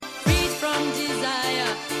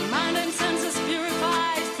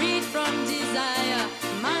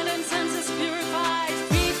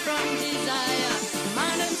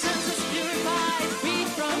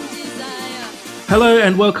Hello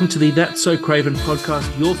and welcome to the That's So Craven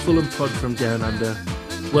podcast, your Fulham pod from down under.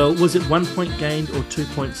 Well, was it 1 point gained or 2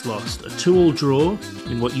 points lost? A 2-2 draw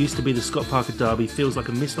in what used to be the Scott Parker derby feels like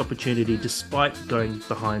a missed opportunity despite going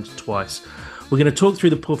behind twice. We're going to talk through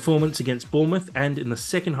the performance against Bournemouth, and in the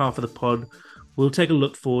second half of the pod, we'll take a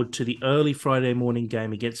look forward to the early Friday morning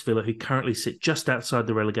game against Villa, who currently sit just outside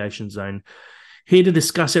the relegation zone. Here to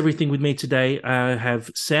discuss everything with me today, I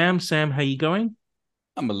have Sam. Sam, how you going?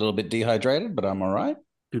 I'm a little bit dehydrated, but I'm all right.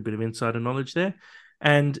 Good bit of insider knowledge there.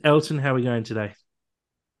 And Elton, how are we going today?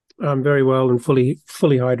 I'm very well and fully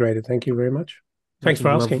hydrated. Thank you very much. Thanks for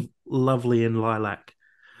asking. Lovely in lilac.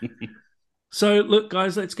 So, look,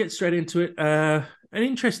 guys, let's get straight into it. An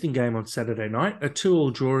interesting game on Saturday night, a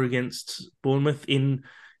 2-2 draw against Bournemouth in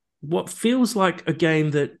what feels like a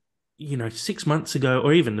game that, 6 months ago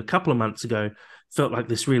or even a couple of months ago felt like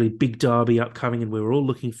this really big derby upcoming and we were all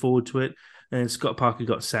looking forward to it. And Scott Parker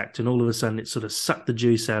got sacked and all of a sudden it sort of sucked the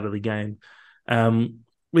juice out of the game.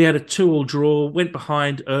 We had a 2-2 draw, went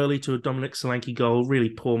behind early to a Dominic Solanke goal, really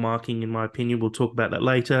poor marking in my opinion. We'll talk about that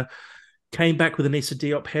later. Came back with an Issa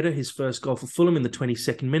Diop header, his first goal for Fulham in the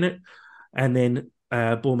 22nd minute. And then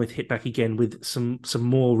Bournemouth hit back again with some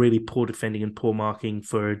more really poor defending and poor marking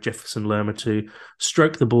for Jefferson Lerma to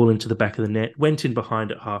stroke the ball into the back of the net, went in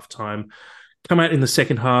behind at half-time. Come out in the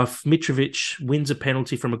second half, Mitrovic wins a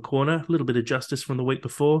penalty from a corner, a little bit of justice from the week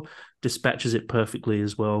before, dispatches it perfectly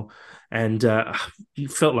as well. And you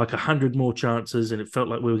felt like 100 more chances and it felt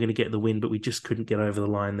like we were going to get the win, but we just couldn't get over the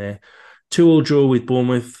line there. 2-2 draw with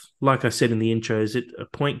Bournemouth. Like I said in the intro, is it a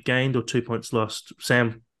point gained or 2 points lost?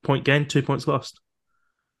 Sam, point gained, 2 points lost?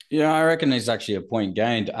 Yeah, I reckon it's actually a point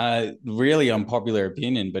gained. Really unpopular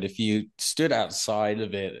opinion, but if you stood outside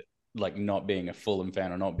of it, like not being a Fulham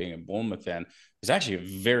fan or not being a Bournemouth fan, it's actually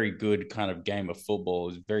a very good kind of game of football.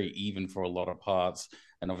 It was very even for a lot of parts.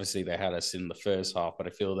 And obviously they had us in the first half, but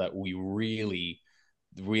I feel that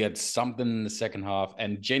we had something in the second half.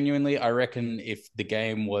 And genuinely, I reckon if the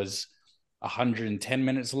game was 110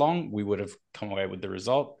 minutes long, we would have come away with the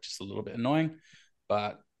result. Just a little bit annoying.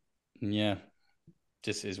 But yeah,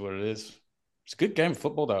 just is what it is. It's a good game of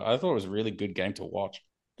football, though. I thought it was a really good game to watch.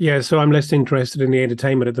 Yeah, so I'm less interested in the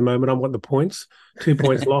entertainment at the moment. I want the points. 2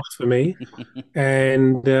 points lost for me.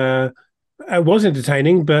 And it was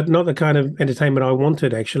entertaining, but not the kind of entertainment I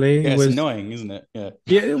wanted, actually. Yeah, It it's was annoying, isn't it? Yeah.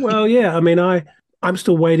 Yeah, well, yeah. I mean, I'm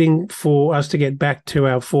still waiting for us to get back to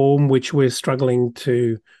our form, which we're struggling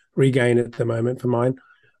to regain at the moment for mine.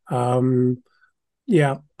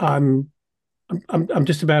 Yeah, I'm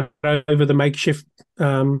just about over the makeshift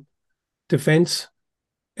defense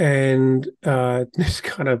and it's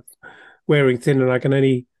kind of wearing thin, and I can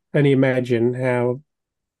only imagine how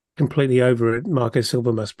completely over it Marco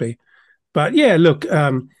Silva must be. But yeah, look,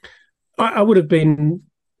 I would have been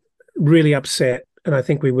really upset, and I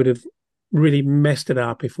think we would have really messed it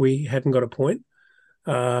up if we hadn't got a point.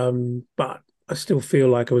 But I still feel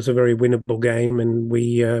like it was a very winnable game, and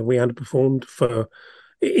we underperformed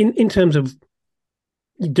in terms of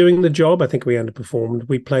doing the job. I think we underperformed.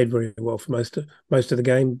 We played very well for most of the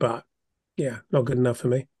game, but yeah, not good enough for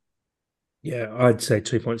me. Yeah, I'd say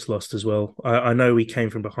 2 points lost as well. I know we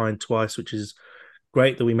came from behind twice, which is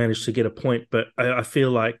great that we managed to get a point, but I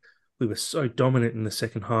feel like we were so dominant in the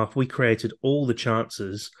second half. We created all the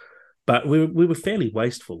chances, but we were fairly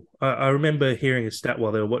wasteful. I remember hearing a stat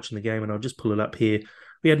while they were watching the game, and I'll just pull it up here.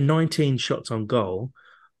 We had 19 shots on goal.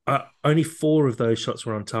 Only 4 of those shots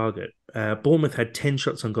were on target. Bournemouth had 10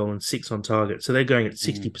 shots on goal and 6 on target. So they're going at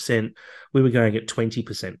 60%. We were going at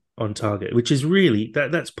 20% on target, which is really,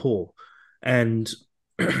 that's poor. And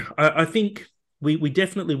I think we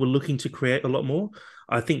definitely were looking to create a lot more.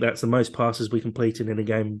 I think that's the most passes we completed in a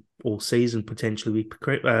game all season, potentially.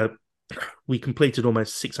 We completed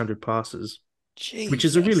almost 600 passes, Jesus. which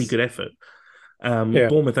is a really good effort. Yeah,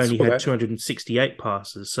 Bournemouth only had that. 268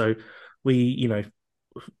 passes. So we,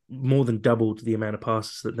 more than doubled the amount of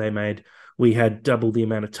passes that they made. We had double the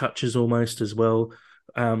amount of touches almost as well.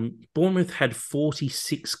 Bournemouth had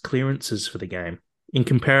 46 clearances for the game. In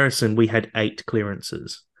comparison, we had 8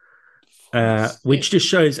 clearances, which just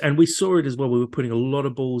shows, and we saw it as well. We were putting a lot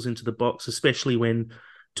of balls into the box, especially when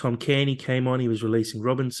Tom Cairney came on. He was releasing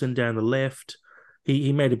Robinson down the left.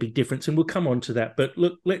 He made a big difference, and we'll come on to that. But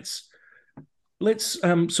look, let's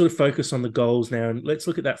sort of focus on the goals now, and let's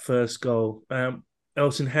look at that first goal.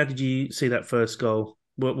 Elson, how did you see that first goal?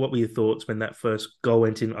 What were your thoughts when that first goal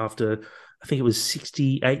went in after, I think it was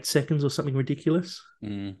 68 seconds or something ridiculous?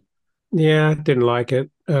 Yeah, I didn't like it.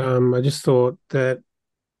 I just thought that,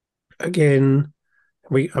 again,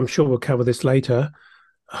 I'm sure we'll cover this later.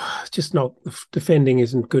 It's just not, defending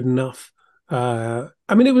isn't good enough.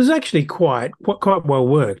 I mean, it was actually quite well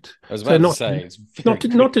worked. I was So about to say it's very not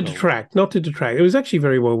good to goal. detract, not to detract. It was actually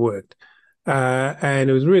very well worked, and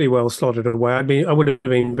it was really well slotted away. I would have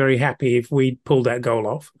been very happy if we'd pulled that goal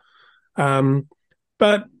off.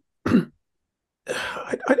 But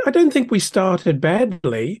I don't think we started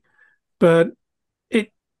badly, but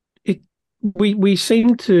it it we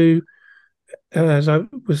seemed to, as I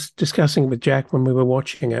was discussing with Jack when we were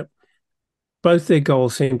watching it, both their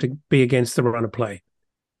goals seemed to be against the run of play.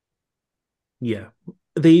 Yeah.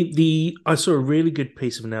 The I saw a really good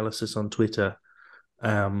piece of analysis on Twitter.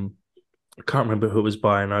 Um, I can't remember who it was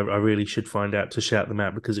by, and I really should find out to shout them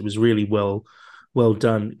out because it was really well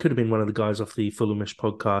done. It could have been one of the guys off the Fulhamish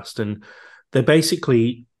podcast, and they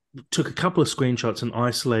basically took a couple of screenshots and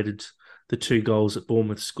isolated the two goals that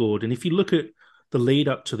Bournemouth scored. And if you look at the lead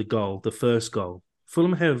up to the goal, the first goal,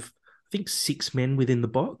 Fulham have I think 6 men within the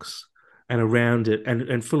box and around it,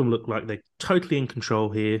 and Fulham look like they're totally in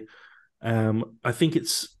control here. I think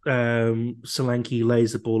it's Solanke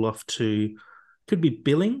lays the ball off to could be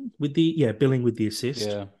Billing with the assist.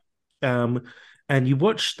 Yeah. Um, and you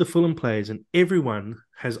watch the Fulham players, and everyone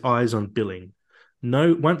has eyes on Billing.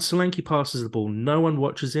 No, once Solanke passes the ball, no one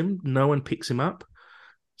watches him, no one picks him up.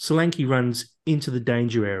 Solanke runs into the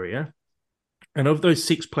danger area, and of those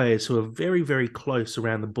 6 players who are very, very close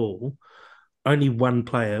around the ball, only one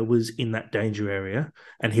player was in that danger area,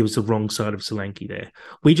 and he was the wrong side of Solanke there.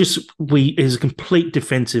 We is a complete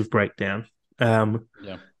defensive breakdown.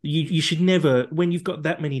 Yeah. You should never, when you've got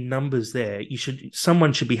that many numbers there,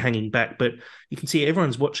 someone should be hanging back, but you can see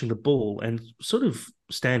everyone's watching the ball and sort of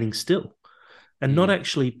standing still and not Mm.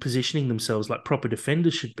 actually positioning themselves like proper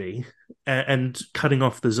defenders should be, and cutting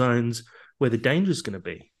off the zones where the danger is going to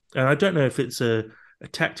be. And I don't know if it's a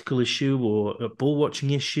tactical issue or a ball watching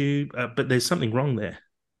issue, but there's something wrong there.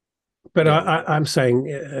 But Yeah. I'm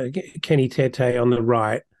saying Kenny Tete on the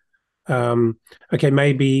right. Okay,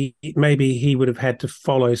 maybe he would have had to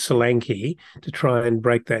follow Solanke to try and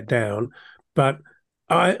break that down, but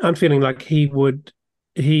I'm feeling like he would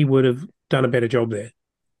have done a better job there.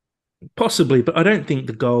 Possibly, but I don't think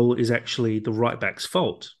the goal is actually the right back's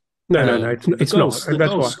fault. No, The it's not. the That's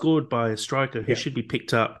goal why. scored by a striker who Yeah, should be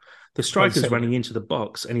picked up. The by the striker's centre running back. into the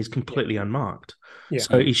box and he's Yeah, completely unmarked. yeah.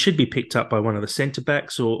 So he should be picked up by one of the centre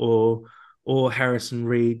backs or Harrison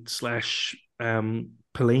Reed slash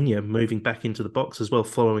Polina moving back into the box as well,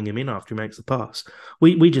 following him in after he makes the pass.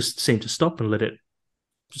 We just seem to stop and let it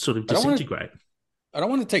sort of I don't want to disintegrate. I don't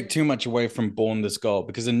want to take too much away from Bournemouth's goal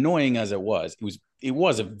because annoying as it was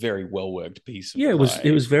a very well worked piece of Yeah, it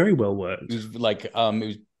play. was very well It worked. was like it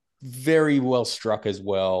was very well struck as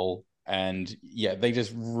well. And yeah, they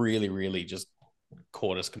just really, really just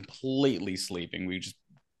caught us completely sleeping. We just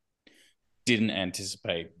didn't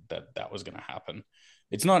anticipate that that was going to happen.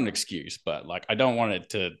 It's not an excuse, but like I don't want it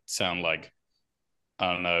to sound like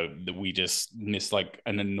I don't know that we just missed like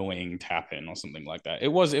an annoying tap in or something like that. It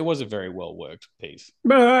was a very well worked piece.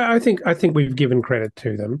 But I think we've given credit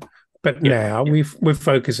to them, but Yeah. now we're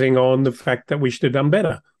focusing on the fact that we should have done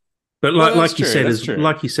better. But Well, that's like you true. said That's as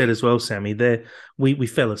true. well, Sammy, there we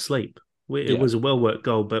fell asleep. It Yeah. was a well worked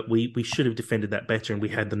goal, but we should have defended that better, and we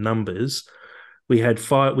had the numbers. We had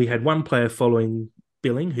five. We had one player following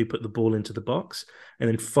Billing who put the ball into the box, and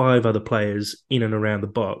then 5 other players in and around the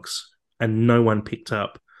box, and no one picked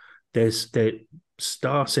up. Their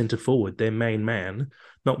star centre forward, their main man.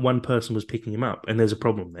 Not one person was picking him up, and there's a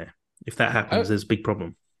problem there. If that happens, I, there's a big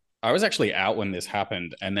problem. I was actually out when this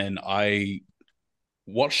happened, and then I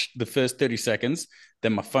watched the first 30 seconds,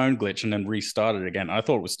 then my phone glitched and then restarted again. I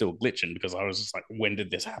thought it was still glitching because I was just like, when did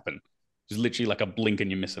this happen? It was literally like a blink and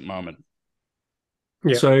you miss it moment.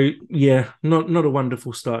 Yeah. So yeah, not a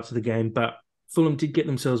wonderful start to the game, but Fulham did get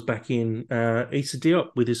themselves back in. Issa Diop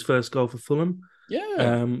with his first goal for Fulham. Yeah.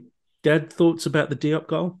 Um, Dad, thoughts about the Diop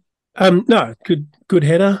goal? No, good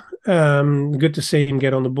header. Good to see him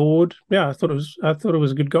get on the board. Yeah, I thought it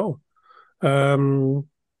was a good goal.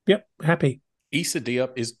 Yep, happy. Issa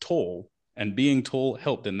Diop is tall, and being tall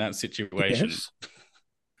helped in that situation. Yes.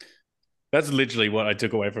 That's literally what I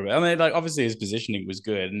took away from it. I mean, like obviously his positioning was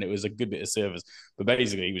good and it was a good bit of service, but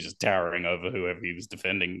basically he was just towering over whoever he was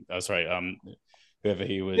defending. Oh, sorry, Yeah,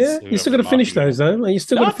 you whoever still was got to finish marking him. those though. You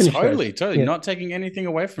still got No, to finish those. totally, Yeah. not taking anything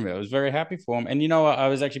away from it. I was very happy for him, and you know, I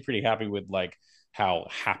was actually pretty happy with like how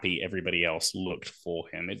happy everybody else looked for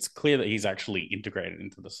him. It's clear that he's actually integrated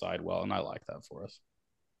into the side well, and I like that for us.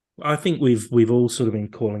 I think we've all sort of been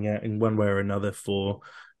calling out in one way or another for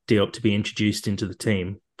Diop to be introduced into the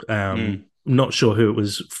team. Mm. Not sure who it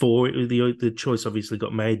was for. The choice obviously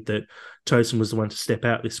got made that Tosin was the one to step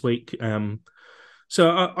out this week. So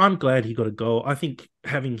I'm glad he got a goal. I think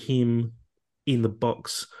having him in the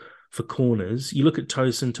box for corners. You look at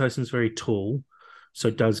Tosin. Tosin's very tall, so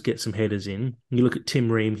does get some headers in. You look at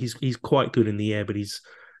Tim Ream. He's quite good in the air, but he's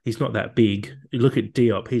not that big. You look at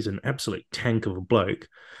Diop. He's an absolute tank of a bloke.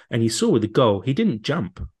 And you saw with the goal, he didn't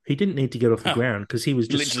jump. He didn't need to get off the Oh, ground because he was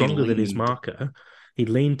just literally stronger than his leaned. marker. He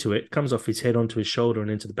leaned to it, comes off his head onto his shoulder and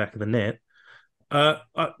into the back of the net.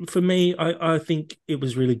 For me, I think it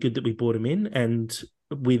was really good that we brought him in, and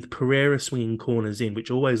with Pereira swinging corners in,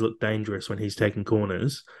 which always look dangerous when he's taking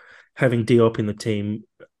corners, having Diop in the team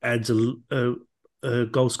adds a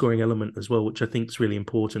goal scoring element as well, which I think is really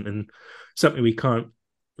important and something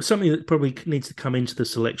something that probably needs to come into the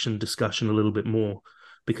selection discussion a little bit more,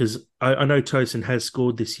 because I know Tosin has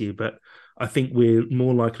scored this year, but I think we're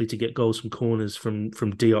more likely to get goals from corners from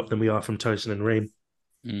Diop than we are from Tosin and Ream.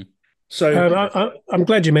 Mm. So I'm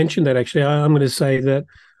glad you mentioned that. Actually, I'm going to say that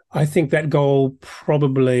I think that goal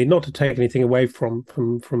probably, not to take anything away from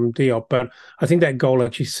Diop, but I think that goal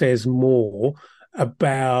actually says more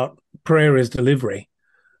about Pereira's delivery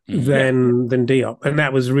than Diop, and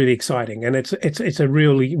that was really exciting. And it's a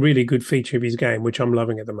really good feature of his game, which I'm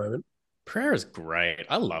loving at the moment. Pereira's great.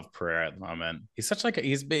 I love Pereira at the moment. He's such like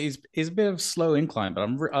he's a bit of a slow incline, but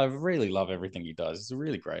I really love everything he does. He's a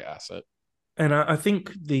really great asset. And I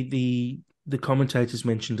think the commentators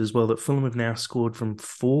mentioned as well that Fulham have now scored from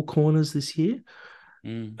 4 corners this year.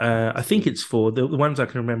 I think it's 4. The ones I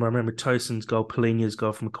can remember, I remember Tosin's goal, Polina's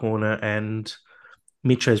goal from a corner, and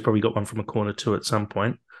Mitro's probably got one from a corner too at some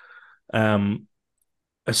point.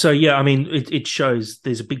 So yeah, I mean, it shows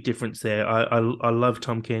there's a big difference there. I love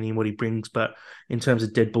Tom Kearney and what he brings, but in terms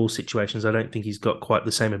of dead ball situations, I don't think he's got quite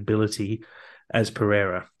the same ability as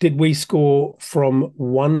Pereira. Did we score from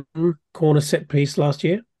one corner set piece last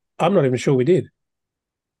year? I'm not even sure we did.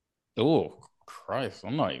 Oh Christ,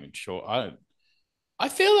 I'm not even sure. I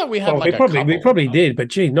feel that we had like we a probably couple. did, but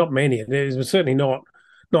gee, not many. It was certainly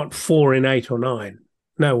not 4 in 8 or 9.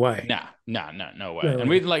 No way. No way. No And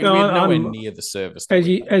way. we had nowhere I'm near the service that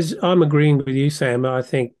we had. as I'm agreeing with you, Sam. I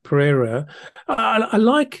think Pereira. I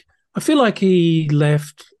like. I feel like he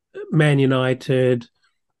left Man United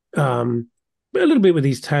a little bit with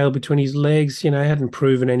his tail between his legs. You know, hadn't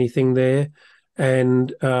proven anything there,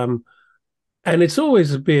 and it's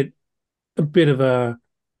always a bit of a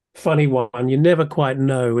funny one. You never quite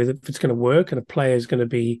know if it's going to work, and a player is going to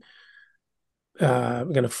be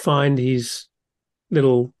going to find his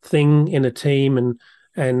little thing in a team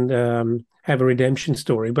and have a redemption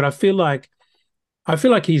story. But I feel like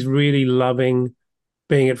he's really loving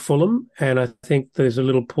being at Fulham, and I think there's a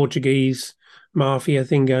little Portuguese mafia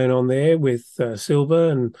thing going on there with Silva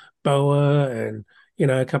and Boa and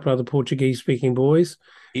a couple of other Portuguese speaking boys.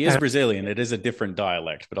 He is Brazilian. It is a different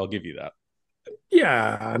dialect, but I'll give you that.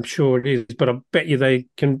 Yeah, I'm sure it is, but I bet you they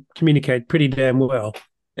can communicate pretty damn well.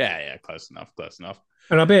 Yeah, close enough, close enough.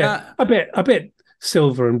 And I bet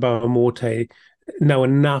Silva and Boa Morte know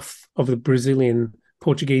enough of the Brazilian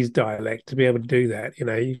Portuguese dialect to be able to do that.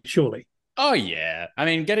 Surely. Oh yeah. I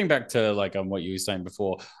mean, getting back to like what you were saying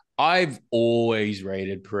before, I've always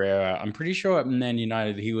rated Pereira. I'm pretty sure at Man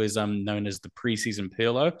United he was known as the preseason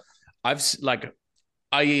Pirlo.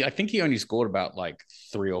 I think he only scored about like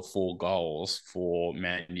 3 or 4 goals for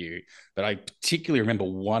Man U, but I particularly remember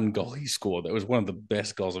one goal he scored. That was one of the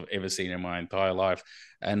best goals I've ever seen in my entire life.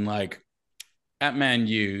 And like at Man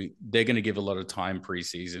U, they're going to give a lot of time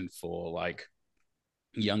preseason for like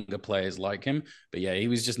younger players like him. But yeah, he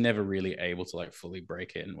was just never really able to like fully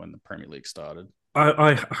break in when the Premier League started.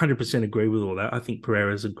 I 100% agree with all that. I think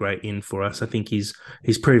Pereira's a great in for us. I think he's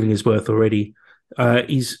proving his worth already. I'd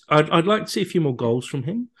like to see a few more goals from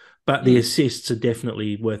him, but the assists are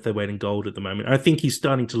definitely worth their weight in gold at the moment. I think he's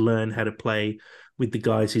starting to learn how to play with the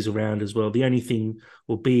guys he's around as well. The only thing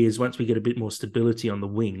will be is once we get a bit more stability on the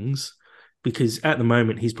wings, because at the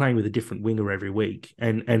moment he's playing with a different winger every week,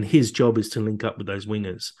 and his job is to link up with those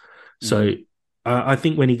wingers. So I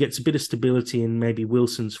think when he gets a bit of stability and maybe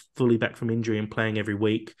Wilson's fully back from injury and playing every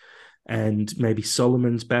week, and maybe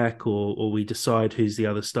Solomon's back, or we decide who's the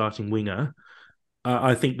other starting winger,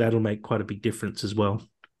 I think that'll make quite a big difference as well.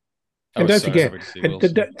 And don't forget,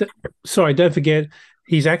 sorry, don't forget,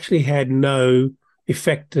 he's actually had no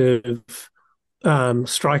effective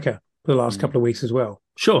striker for the last couple of weeks as well.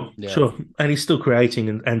 Sure. And he's still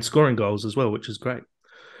creating and scoring goals as well, which is great.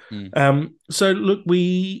 So look,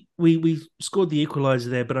 we scored the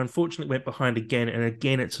equaliser there, but unfortunately went behind again. And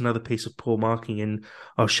again, it's another piece of poor marking. And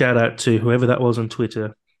I'll shout out to whoever that was on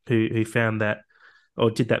Twitter who found that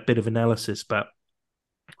or did that bit of analysis. But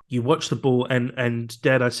you watch the ball, and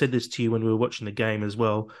Dad, I said this to you when we were watching the game as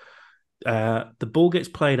well. The ball gets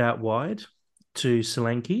played out wide to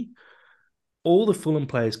Solanke. all the Fulham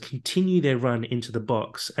players continue their run into the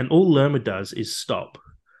box, and all Lerma does is stop.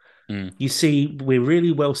 Mm, You see, we're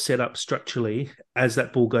really well set up structurally as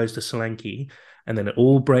that ball goes to Solanke, and then it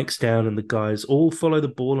all breaks down, and the guys all follow the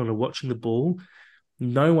ball and are watching the ball.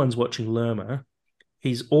 No one's watching Lerma.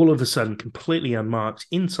 He's all of a sudden completely unmarked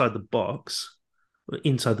inside the box.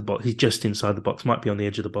 Inside the box, he's just inside the box, might be on the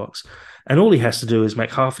edge of the box. And all he has to do is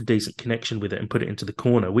make half a decent connection with it and put it into the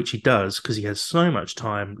corner, which he does because he has so much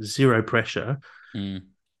time, zero pressure, mm.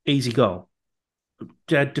 easy goal.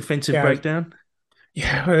 Dad, defensive Yeah, breakdown.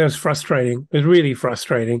 yeah, it was frustrating. It was really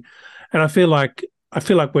frustrating, and I feel like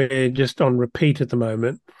we're just on repeat at the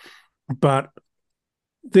moment. But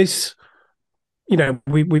this,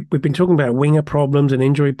 we've been talking about winger problems and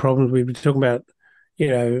injury problems. We've been talking about, you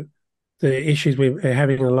know, the issues we're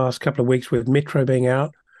having in the last couple of weeks with Mitro being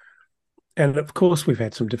out, and of course we've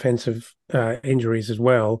had some defensive injuries as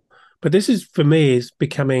well. But this is, for me, is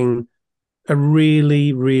becoming a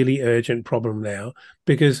really, really urgent problem now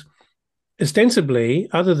because ostensibly,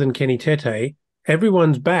 other than Kenny Tete,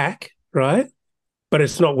 everyone's back, right? But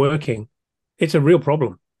it's not working. It's a real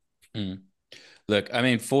problem. Mm. Look, I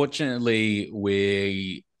mean, fortunately,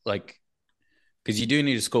 we like because you do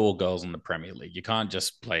need to score goals in the Premier League. You can't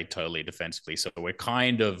just play totally defensively. So we're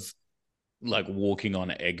kind of like walking on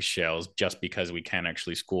eggshells just because we can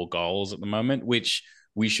actually score goals at the moment, which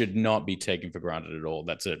we should not be taking for granted at all.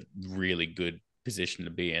 That's a really good position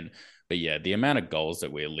to be in. But yeah, the amount of goals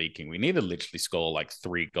that we're leaking, we need to literally score like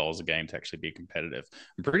 3 goals a game to actually be competitive.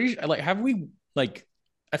 I'm pretty like, have we like,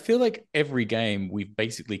 I feel like every game we've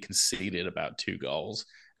basically conceded about 2 goals.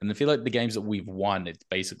 And I feel like the games that we've won, it's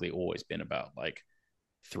basically always been about like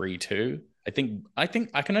 3-2. I think I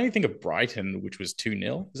can only think of Brighton, which was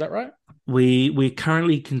 2-0. Is that right? We're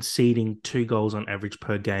currently conceding 2 goals on average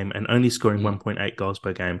per game and only scoring Mm. 1.8 goals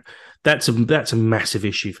per game. That's a massive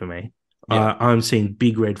issue for me. Yeah. I'm seeing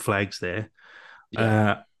big red flags there.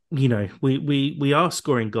 Yeah. Uh, we are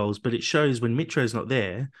scoring goals, but it shows when Mitro's not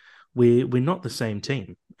there, we're not the same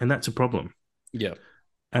team, and that's a problem. Yeah.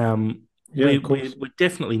 Um, Yeah, we of we course. we're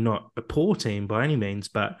definitely not a poor team by any means,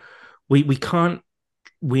 but we can't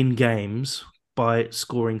win games by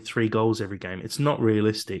scoring 3 goals every game. It's not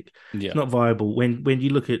realistic. It's Yeah. not viable. When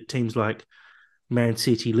you look at teams like Man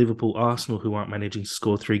City, Liverpool, Arsenal, who aren't managing to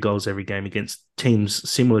score 3 goals every game against teams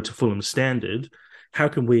similar to Fulham's standard, how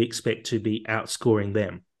can we expect to be outscoring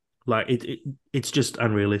them? Like it's just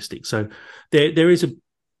unrealistic. So there is a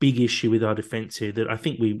big issue with our defense here that I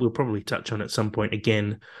think we will probably touch on at some point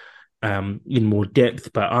again in more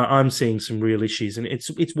depth. But I'm seeing some real issues, and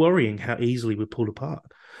it's worrying how easily we're pulled apart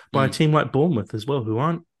by a Mm. team like Bournemouth as well, who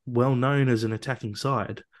aren't well known as an attacking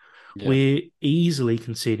side. Yeah. We're easily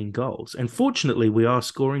conceding goals, and fortunately, we are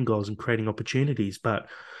scoring goals and creating opportunities. But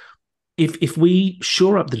if we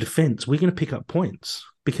shore up the defense, we're going to pick up points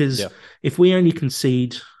because Yeah. if we only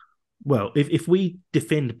concede, well, if we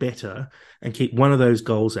defend better and keep one of those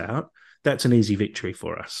goals out, that's an easy victory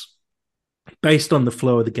for us based on the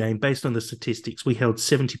flow of the game, based on the statistics, we held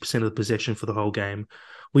 70% of the possession for the whole game.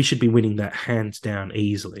 We should be winning that hands down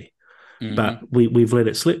easily. But Hmm. we've let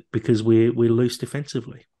it slip because we're loose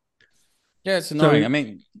defensively. Yeah, it's annoying. So I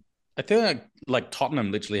mean, I feel like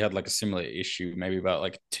Tottenham literally had like a similar issue maybe about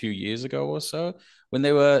like 2 years ago or so when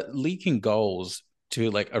they were leaking goals to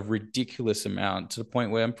like a ridiculous amount to the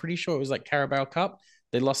point where I'm pretty sure it was like Carabao Cup.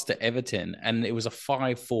 They lost to Everton and it was a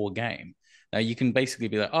 5-4 game. Now you can basically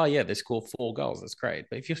be like, oh yeah, they scored 4 goals. That's great.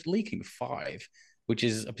 But if you're leaking five, which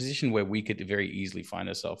is a position where we could very easily find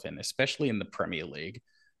ourselves in, especially in the Premier League,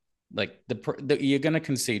 like you're going to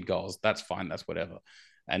concede goals. That's fine. That's whatever.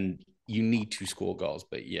 And you need to score goals.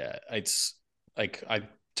 But yeah, it's like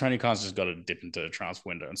Tony Khan's just got to dip into the transfer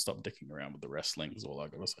window and stop dicking around with the wrestling. Is all I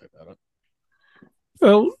got to say about it.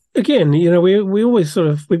 Well, again, we always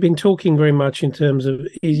we've been talking very much in terms of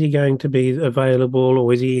is he going to be available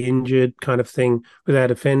or is he injured kind of thing with our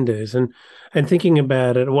defenders and thinking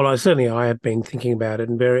about it. Well, I have been thinking about it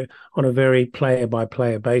and very on a very player by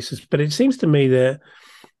player basis. But it seems to me that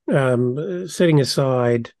setting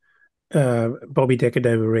aside Bobby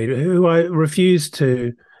Decordova-Reid, who I refuse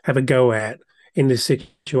to have a go at in this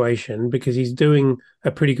situation because he's doing a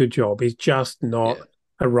pretty good job. He's just not Yeah,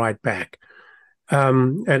 a right back.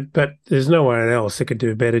 But there's no one else that could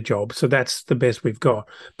do a better job. So that's the best we've got.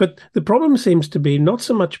 But the problem seems to be not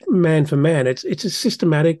so much man for man. It's a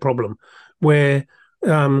systematic problem where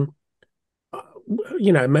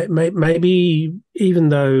maybe even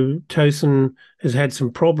though Tosin has had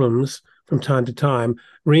some problems from time to time,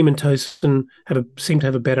 Ream and Tosin seem to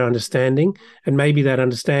have a better understanding, and maybe that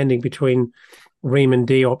understanding between Ream and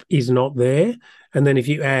Diop is not there. And then if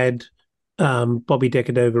you add Bobby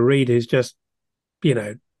Decordova-Reid, who's just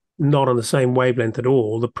not on the same wavelength at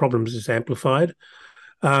all, the problem's just amplified.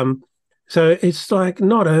 Um, so it's like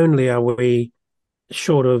not only are we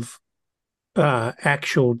short of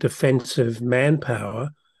actual defensive manpower,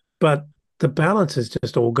 but the balance is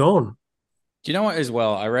just all gone. Do you know what, as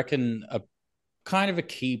well? I reckon a kind of a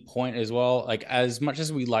key point as well. Like, as much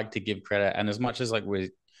as we like to give credit, and as much as like we're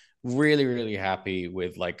really, really happy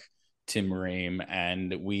with like Tim Ream,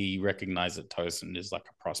 and we recognize that Tosin is like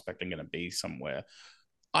a prospect and going to be somewhere.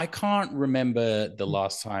 I can't remember the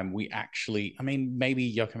last time we actually, I mean, maybe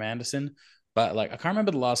Joachim Anderson, but like I can't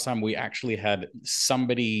remember the last time we actually had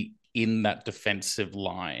somebody in that defensive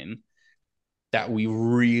line that we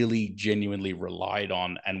really genuinely relied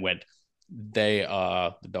on and went, they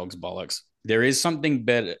are the dog's bollocks. There is something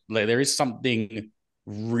better, like there is something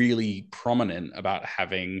really prominent about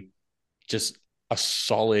having just a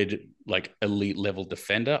solid, like elite level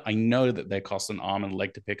defender. I know that they cost an arm and a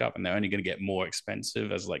leg to pick up, and they're only going to get more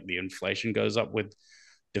expensive as like the inflation goes up, with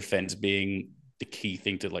defense being the key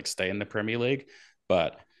thing to like stay in the Premier League.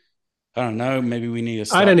 But I don't know. Maybe we need to I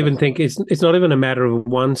start. don't even think it's not even a matter of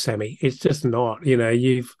one, Sammy. It's just not.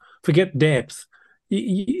 You've forget depth.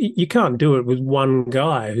 You can't do it with one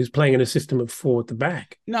guy who's playing in a system of four at the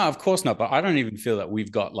back. No, of course not. But I don't even feel that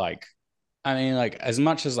we've got like, I mean, like as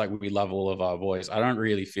much as like we love all of our boys, I don't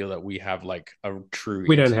really feel that we have like a true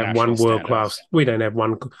We don't have international one world standard. class. We don't have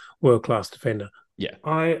one world class defender. Yeah,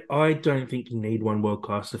 I don't think you need one world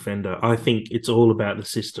class defender. I think it's all about the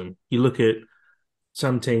system. You look at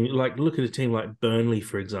some team, like look at a team like Burnley,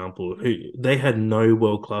 for example, who they had no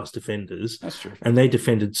world class defenders, that's true. and they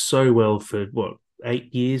defended so well for what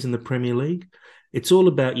 8 years in the Premier League. It's all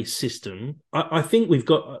about your system. I think we've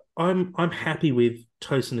got. I'm happy with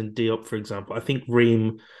Tosin and Diop, for example. I think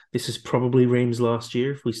Ream. This is probably Ream's last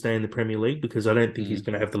year if we stay in the Premier League, because I don't think he's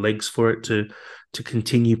going to have the legs for it to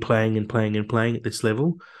continue playing and playing and playing at this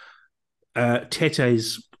level.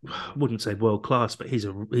 Tete's, wouldn't say world class, but he's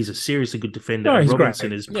a seriously good defender. Oh, And he's Robinson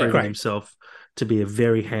great. has Yeah, proven great. himself to be a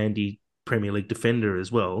very handy Premier League defender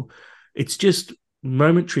as well. It's just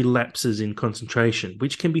momentary lapses in concentration,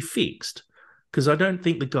 which can be fixed, because I don't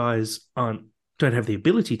think the guys don't have the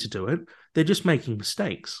ability to do it. They're just making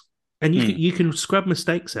mistakes, and you can scrub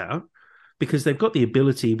mistakes out because they've got the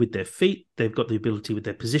ability with their feet, they've got the ability with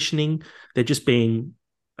their positioning. They're just being,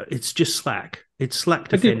 it's just slack. It's slack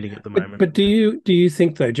defending at the moment. But do you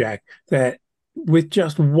think though, Jack, that with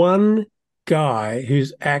just one guy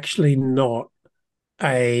who's actually not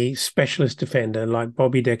a specialist defender like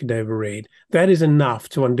Bobby Decordova-Reid, that is enough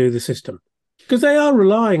to undo the system? Because they are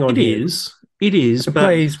relying on him It is, to but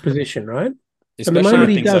play his position, right? And the especially moment with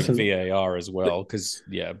he things like doesn't, VAR as well. Because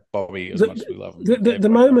yeah, Bobby, as the, much as we love him, the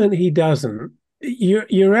moment he doesn't,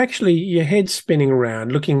 you're actually your head's spinning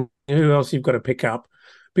around, looking who else you've got to pick up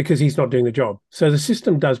because he's not doing the job. So the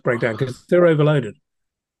system does break down because they're overloaded.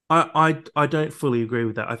 I don't fully agree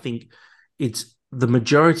with that. I think it's the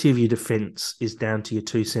majority of your defense is down to your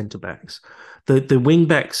two centre backs. The wing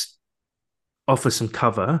backs offer some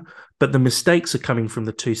cover, but the mistakes are coming from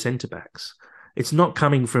the two centre backs. It's not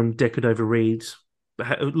coming from Decordova-Reid.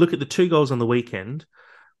 Look at the two goals on the weekend.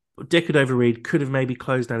 Decordova-Reid could have maybe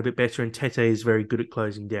closed down a bit better, and Tete is very good at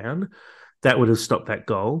closing down. That would have stopped that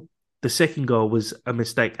goal. The second goal was a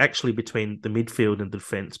mistake actually between the midfield and the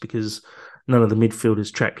defence, because none of the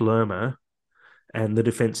midfielders tracked Lerma, and the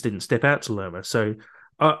defence didn't step out to Lerma. So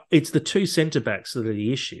it's the two centre backs that are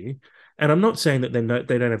the issue. And I'm not saying that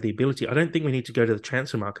they don't have the ability. I don't think we need to go to the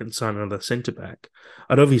transfer market and sign another centre back.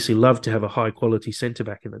 I'd obviously love to have a high quality centre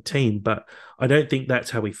back in the team, but I don't think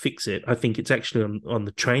that's how we fix it. I think it's actually on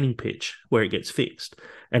the training pitch where it gets fixed.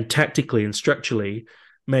 And tactically and structurally,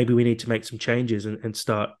 maybe we need to make some changes and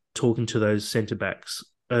start talking to those centre backs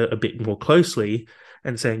a bit more closely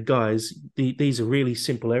and saying, guys, these are really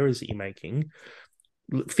simple errors that you're making.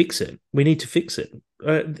 Fix it. We need to fix it.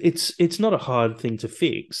 It's not a hard thing to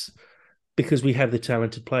fix, because we have the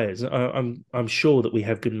talented players. I'm sure that we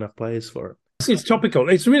have good enough players for it. It's topical.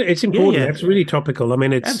 It's important. Yeah. It's really topical. I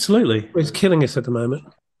mean, Absolutely. it's killing us at the moment.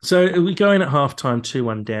 So we go in at halftime,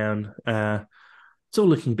 2-1 down. It's all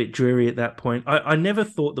looking a bit dreary at that point. I never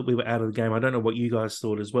thought that we were out of the game. I don't know what you guys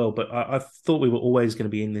thought as well, but I thought we were always going to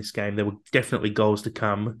be in this game. There were definitely goals to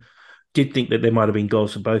come. Did think that there might have been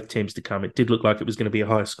goals for both teams to come. It did look like it was going to be a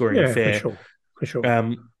high scoring affair. For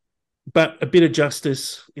sure. But a bit of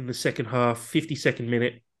justice in the second half, 52nd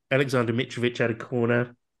minute. Alexander Mitrovic had a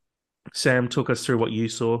corner. Sam, took us through what you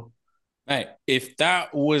saw. Mate, if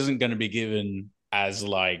that wasn't going to be given as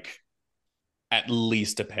like at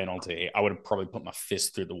least a penalty, I would have probably put my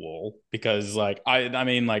fist through the wall, because like I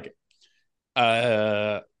mean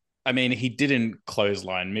he didn't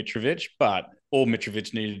clothesline Mitrovic, but all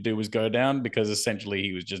Mitrovic needed to do was go down because essentially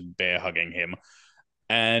he was just bear hugging him.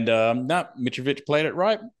 And Mitrovic played it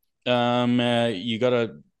right. You got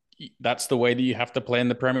to. That's the way that you have to play in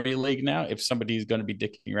the Premier League now. If somebody is going to be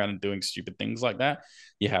dicking around and doing stupid things like that,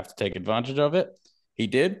 you have to take advantage of it. He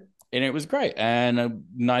did, and it was great, and a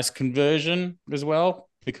nice conversion as well.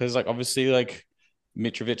 Because like obviously like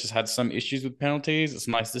Mitrovic has had some issues with penalties. It's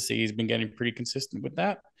nice to see he's been getting pretty consistent with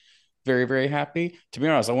that. Very, very happy. To be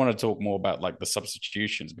honest, I want to talk more about like the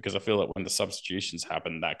substitutions because I feel like when the substitutions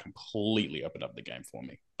happen, that completely opened up the game for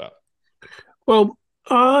me. But Well,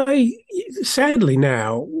 I sadly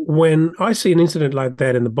now, when I see an incident like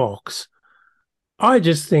that in the box, I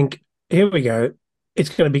just think, here we go. It's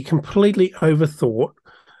going to be completely overthought,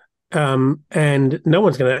 and no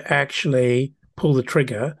one's going to actually pull the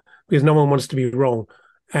trigger because no one wants to be wrong.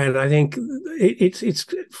 And I think it's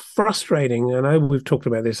frustrating. I know we've talked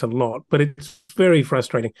about this a lot, but it's very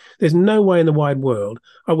frustrating. There's no way in the wide world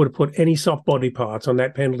I would have put any soft body parts on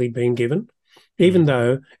that penalty being given, even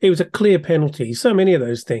though it was a clear penalty. So many of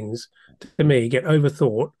those things, to me, get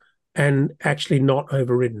overthought and actually not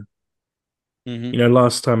overridden. You know,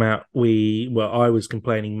 last time out, I was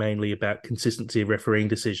complaining mainly about consistency of refereeing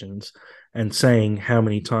decisions and saying how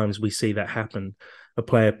many times we see that happen. A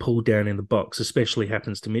player pulled down in the box, especially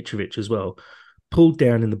happens to Mitrovic as well, pulled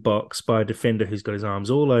down in the box by a defender who's got his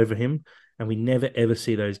arms all over him, and we never ever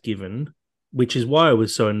see those given, which is why I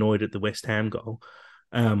was so annoyed at the West Ham goal.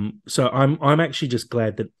 So I'm actually just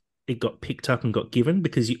glad that it got picked up and got given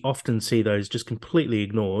because you often see those just completely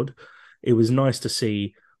ignored. It was nice to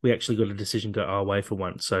see we actually got a decision go our way for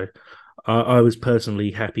once. So I was personally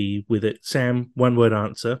happy with it. Sam, one word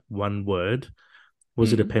answer, one word.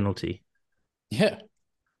 Was it a penalty? Yeah.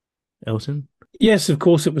 Elton? Yes, of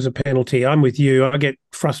course it was a penalty. I'm with you. I get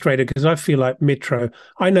frustrated because I feel like Mitro,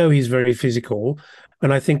 I know he's very physical,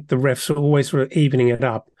 and I think the refs are always sort of evening it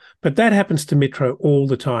up. But that happens to Mitro all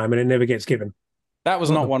the time, and it never gets given. That was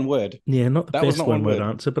not one word. Yeah, not the That was best not one word word.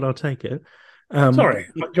 answer, but I'll take it. Sorry,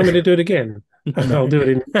 do you want me to do it again? I'll do it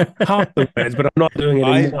in half the words, but I'm not doing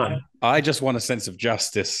it in one. I just want a sense of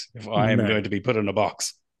justice if I am going to be put in a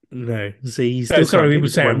box. No, see, you So still sorry,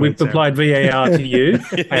 can't Sam. We've applied VAR to you,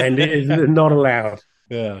 and it is not allowed.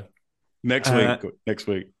 Yeah. Next week. Next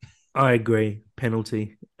week. I agree.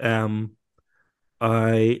 Penalty. I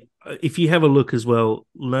if you have a look as well,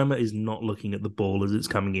 Lerma is not looking at the ball as it's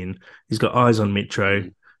coming in. He's got eyes on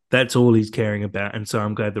Mitro. That's all he's caring about. And so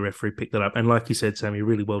I'm glad the referee picked that up. And like you said, Sammy,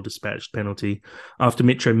 really well dispatched penalty. After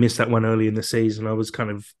Mitro missed that one early in the season, I was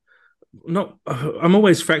kind of not. I'm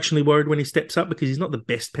always fractionally worried when he steps up because he's not the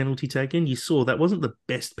best penalty taken. You saw that wasn't the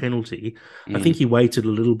best penalty. I think he waited a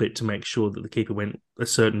little bit to make sure that the keeper went a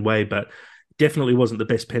certain way, but definitely wasn't the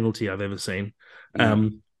best penalty I've ever seen.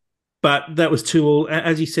 But that was 2-2.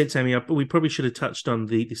 As you said, Sammy, we probably should have touched on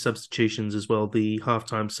the substitutions as well. The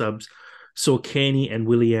halftime subs saw Kearney and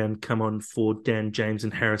Willian come on for Dan James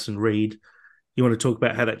and Harrison Reed. You want to talk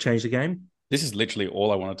about how that changed the game? This is literally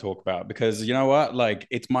all I want to talk about because you know what? Like,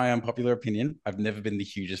 it's my unpopular opinion. I've never been the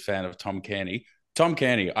hugest fan of Tom Kearney. Tom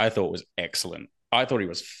Kearney, I thought was excellent. I thought he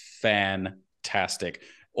was fantastic.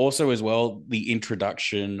 Also, as well, the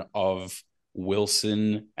introduction of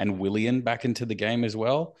Wilson and Willian back into the game as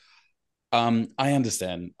well. I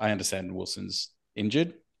understand. I understand Wilson's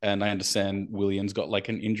injured, and I understand Williams got like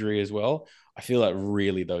an injury as well. I feel like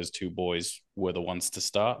really those two boys were the ones to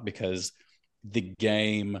start because the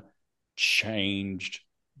game changed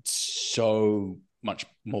so much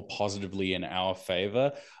more positively in our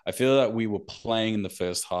favor. I feel that we were playing in the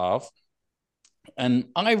first half, and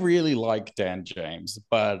I really like Dan James,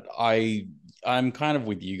 but I'm kind of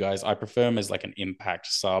with you guys. I prefer him as like an impact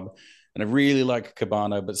sub, and I really like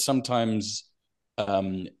Cabano, but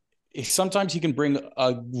um, sometimes he can bring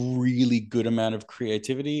a really good amount of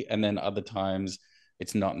creativity, and then other times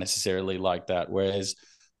it's not necessarily like that. Whereas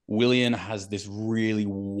Willian has this really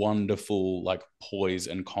wonderful like poise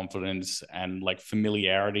and confidence and like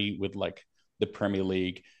familiarity with like the Premier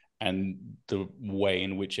League and the way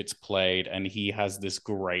in which it's played, and he has this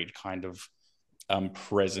great kind of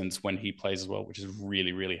presence when he plays as well, which is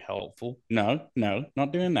really, really helpful. No,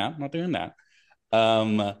 not doing that. Not doing that.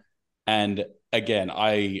 And again,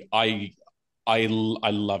 I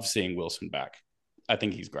love seeing Wilson back. I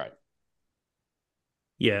think he's great.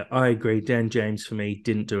 Yeah, I agree. Dan James for me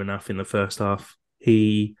didn't do enough in the first half.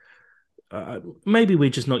 He maybe we're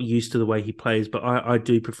just not used to the way he plays, but I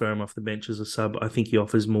do prefer him off the bench as a sub. I think he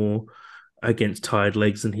offers more against tired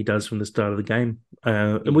legs than he does from the start of the game.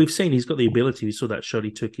 And we've seen he's got the ability. We saw that shot he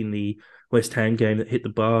took in the West Ham game that hit the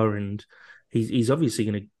bar, and he's obviously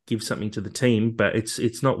going to give something to the team, but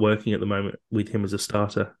it's not working at the moment with him as a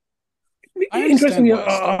starter. I understand Interestingly,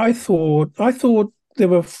 why he stopped. I thought there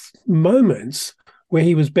were moments where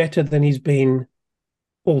he was better than he's been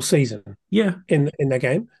all season Yeah, in that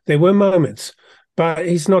game. There were moments, but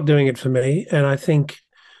he's not doing it for me, and I think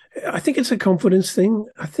it's a confidence thing.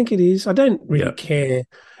 I think it is. I don't really yeah. care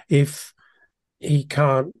if he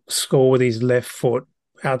can't score with his left foot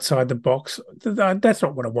outside the box. That's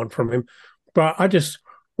not what I want from him. But I just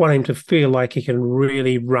want him to feel like he can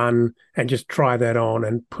really run and just try that on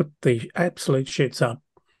and put the absolute shits up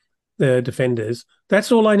the defenders.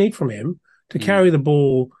 That's all I need from him to Mm. carry the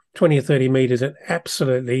ball 20 or 30 meters and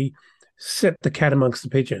absolutely set the cat amongst the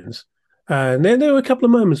pigeons. And then there were a couple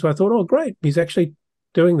of moments where I thought, oh, great, he's actually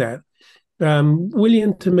doing that.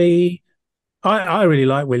 William, to me, I really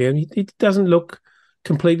like William. He doesn't look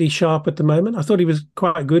completely sharp at the moment. I thought he was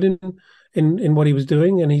quite good in what he was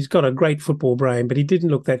doing, and he's got a great football brain, but he didn't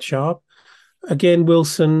look that sharp. Again,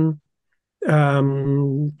 Wilson,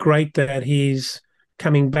 great that he's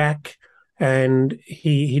coming back and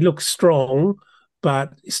he looks strong,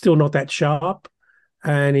 but still not that sharp,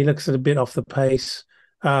 and he looks a bit off the pace.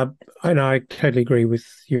 And I totally agree with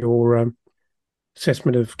your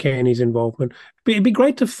assessment of Kearney's involvement. But it'd be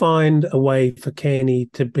great to find a way for Kearney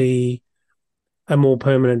to be a more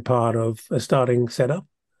permanent part of a starting setup,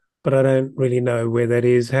 but I don't really know where that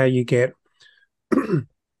is. How you I,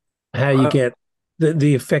 get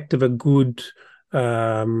the effect of a good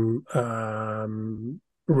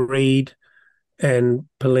Reed and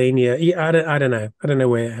Polinia. Yeah, I don't know. I don't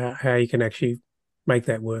know how you can actually make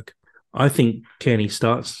that work. I think Kenny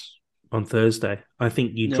starts on Thursday. I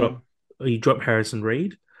think Yeah. you drop Harrison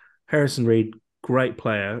Reed. Harrison Reed, great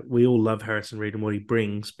player. We all love Harrison Reed and what he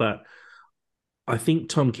brings, but I think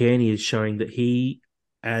Tom Kearney is showing that he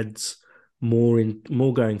adds more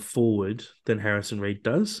going forward than Harrison Reed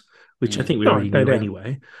does, which I Mm. think we Oh, already no knew doubt.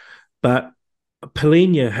 anyway. But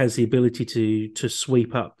Polina has the ability to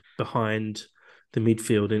sweep up behind the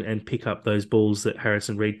midfield and pick up those balls that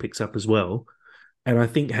Harrison Reed picks up as well. And I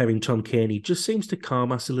think having Tom Kearney just seems to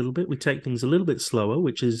calm us a little bit. We take things a little bit slower,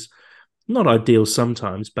 which is not ideal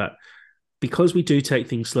sometimes, but because we do take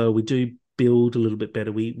things slow, we do build a little bit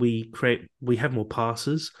better. We have more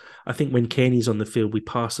passes. I think when Kearney's on the field, we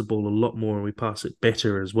pass the ball a lot more and we pass it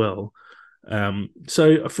better as well.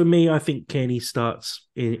 So for me, I think Kearney starts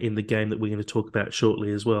in the game that we're going to talk about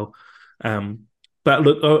shortly as well. But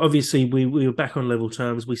look, obviously we were back on level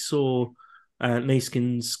terms. We saw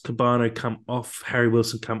Neeskens, Cabano come off, Harry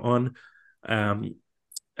Wilson come on. Um,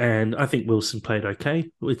 and I think Wilson played okay.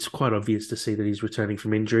 It's quite obvious to see that he's returning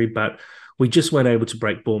from injury, but we just weren't able to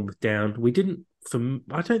break Bournemouth down. We didn't.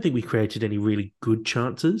 I don't think we created any really good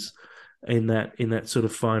chances in that sort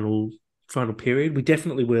of final period. We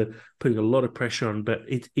definitely were putting a lot of pressure on, but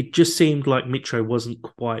it just seemed like Mitro wasn't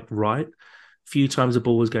quite right. A few times the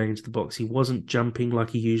ball was going into the box, he wasn't jumping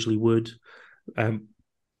like he usually would. Um,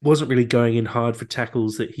 wasn't really going in hard for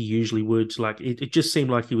tackles that he usually would. Like it just seemed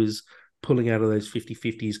like he was pulling out of those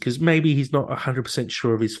 50-50s because maybe he's not 100%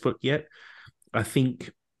 sure of his foot yet. I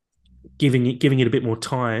think giving it a bit more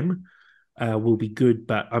time will be good,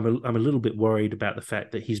 but I'm a little bit worried about the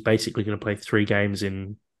fact that he's basically going to play 3 games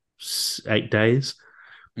in 8 days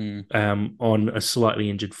Mm. on a slightly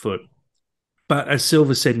injured foot. But as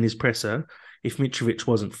Silva said in his presser, if Mitrovic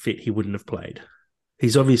wasn't fit, he wouldn't have played.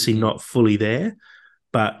 He's obviously Mm. not fully there,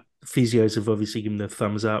 but physios have obviously given the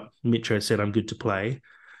thumbs up. Mitro said, I'm good to play.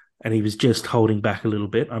 And he was just holding back a little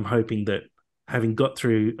bit. I'm hoping that having got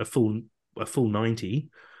through a full 90,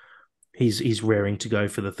 he's raring to go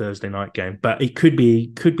for the Thursday night game. But it could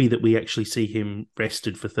be that we actually see him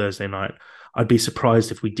rested for Thursday night. I'd be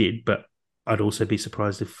surprised if we did, but I'd also be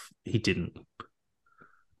surprised if he didn't.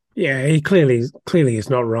 Yeah, he clearly is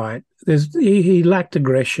not right. He lacked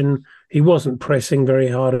aggression. He wasn't pressing very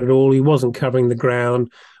hard at all. He wasn't covering the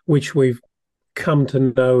ground, which we've come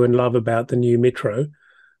to know and love about the new Metro.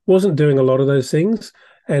 Wasn't doing a lot of those things,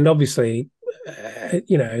 and obviously,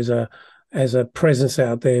 as a presence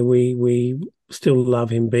out there, we still love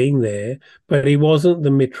him being there. But he wasn't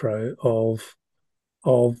the Metro of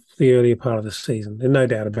the earlier part of the season. There's no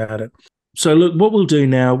doubt about it. So, look, what we'll do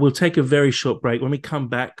now, we'll take a very short break. When we come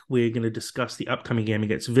back, we're going to discuss the upcoming game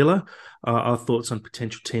against Villa, our thoughts on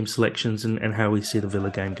potential team selections, and how we see the Villa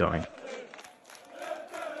game going.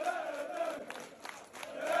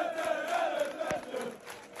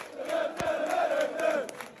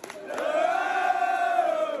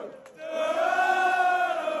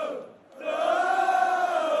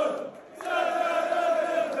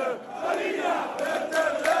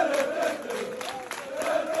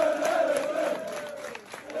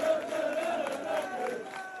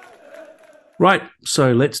 Right,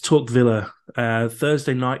 so let's talk Villa.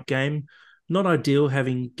 Thursday night game. not ideal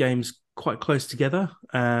having games quite close together.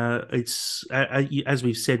 It's as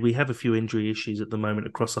we've said, we have a few injury issues at the moment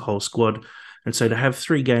across the whole squad, and so to have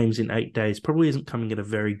 3 games in 8 days probably isn't coming at a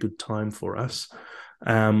very good time for us.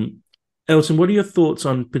 Um, Elton, what are your thoughts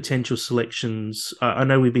on potential selections? I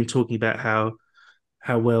know we've been talking about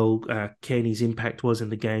how well Kearney's impact was in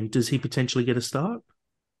the game. Does he potentially get a start?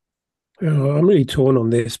 I'm really torn on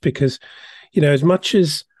this because, as much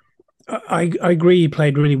as I agree he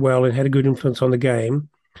played really well and had a good influence on the game,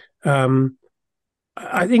 um,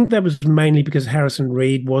 I think that was mainly because Harrison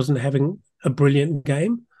Reed wasn't having a brilliant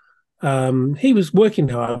game. He was working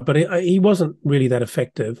hard, but he wasn't really that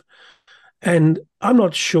effective. And I'm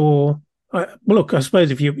not sure. Well, look, I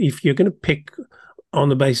suppose if you're going to pick on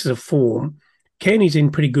the basis of form, Kenny's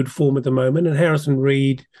in pretty good form at the moment, and Harrison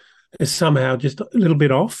Reed is somehow just a little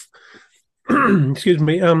bit off. Excuse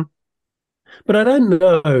me. But I don't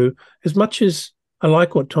know, as much as I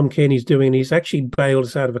like what Tom Kearney's doing. He's actually bailed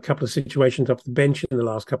us out of a couple of situations off the bench in the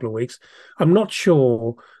last couple of weeks. I'm not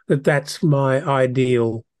sure that that's my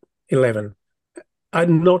ideal 11.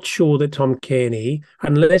 I'm not sure that Tom Kearney,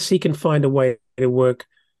 unless he can find a way to work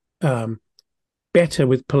um, better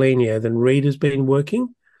with Polina than Reed has been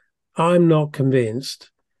working, I'm not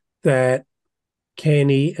convinced that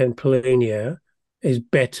Kearney and Polina is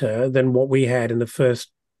better than what we had in the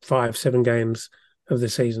first 5, 7 games of the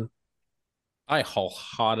season. I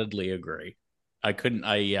wholeheartedly agree. I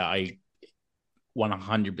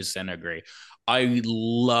 100% agree. I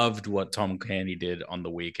loved what Tom Candy did on the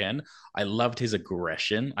weekend. I loved his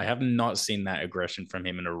aggression. I have not seen that aggression from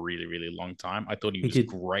him in a really, really long time. I thought he He was did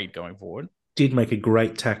great going forward. did make a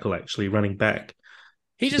great tackle actually running back.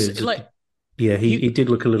 He just like Yeah, he he did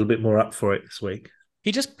look a little bit more up for it this week.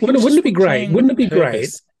 he was Wouldn't just it be great? replaying Wouldn't it be great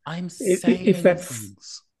purpose. I'm if saying that?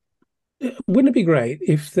 things. Wouldn't it be great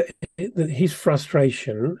if his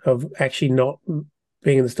frustration of actually not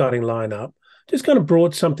being in the starting lineup just kind of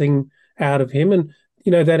brought something out of him, and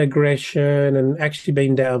that aggression and actually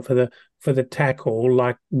being down for the tackle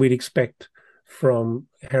like we'd expect from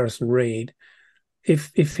Harrison Reed.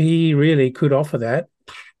 If he really could offer that,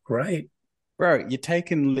 great. Bro, you're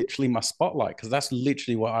taking literally my spotlight because that's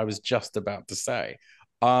literally what I was just about to say.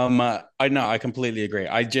 I know, I completely agree.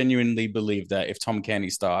 I genuinely believe that if Tom Canny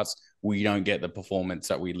starts, we don't get the performance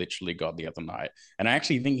that we literally got the other night. And I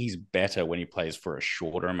actually think he's better when he plays for a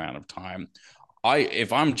shorter amount of time.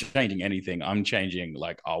 If I'm changing anything, I'm changing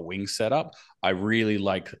like our wing setup. I really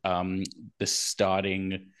like the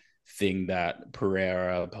starting thing that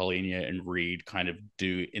Pereira, Paulinho, and Reed kind of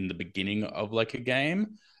do in the beginning of like a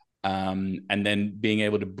game. And then being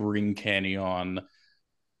able to bring Kenny on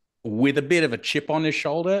with a bit of a chip on his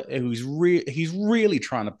shoulder, he's really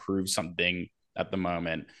trying to prove something at the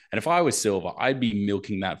moment. And if I was Silver, I'd be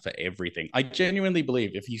milking that for everything. I genuinely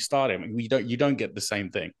believe if you start him, you don't get the same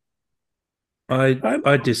thing.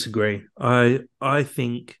 I disagree. I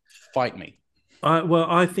think Fight me.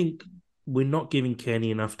 I think we're not giving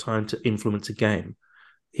Kenny enough time to influence a game.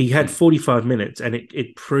 He had Hmm. 45 minutes and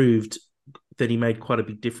it proved that he made quite a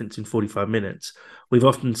big difference in 45 minutes. We've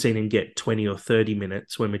often seen him get 20 or 30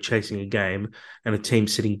 minutes when we're chasing a game and a team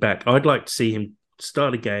sitting back. I'd like to see him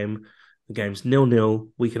start a game. The game's 0-0.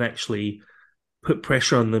 We can actually put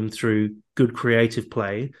pressure on them through good creative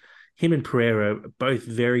play. Him and Pereira are both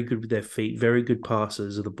very good with their feet, very good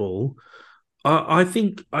passers of the ball. I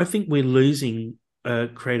think we're losing a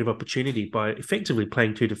creative opportunity by effectively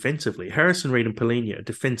playing too defensively. Harrison Reed and Polina are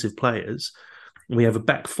defensive players. We have a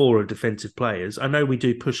back four of defensive players. I know we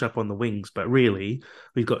do push up on the wings, but really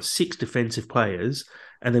we've got 6 defensive players,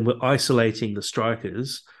 and then we're isolating the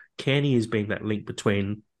strikers. Canny is being that link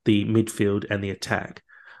between the midfield and the attack.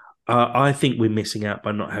 I think we're missing out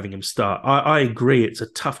by not having him start. I agree it's a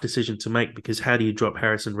tough decision to make because how do you drop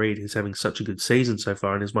Harrison Reed, who's having such a good season so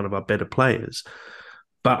far and is one of our better players?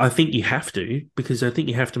 But I think you have to because I think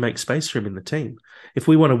you have to make space for him in the team. If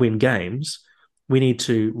we want to win games, we need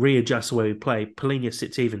to readjust the way we play. Polina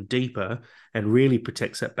sits even deeper and really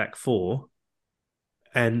protects that back four.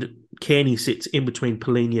 And Kearney sits in between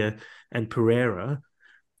Polina and Pereira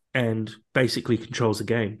and basically controls the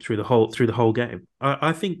game through the whole game.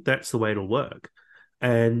 I think that's the way it'll work.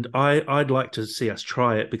 And I'd like to see us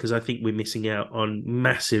try it because I think we're missing out on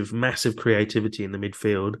massive, massive creativity in the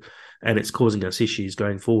midfield, and it's causing us issues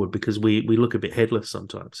going forward because we look a bit headless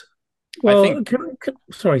sometimes. I Well, think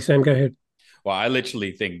sorry, Sam, go ahead. Well, I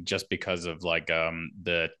literally think just because of like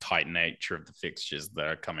the tight nature of the fixtures that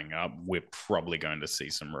are coming up, we're probably going to see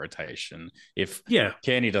some rotation. If Yeah,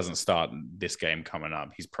 Kearney doesn't start this game coming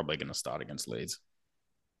up, he's probably going to start against Leeds.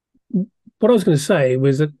 What I was going to say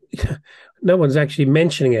was that no one's actually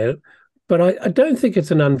mentioning it, But I don't think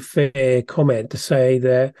it's an unfair comment to say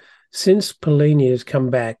that since Polini has come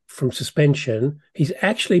back from suspension, he's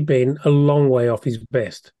actually been a long way off his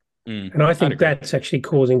best. And I I'd think agree. that's actually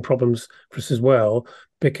causing problems for us as well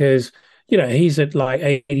because, he's at like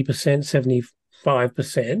 80%,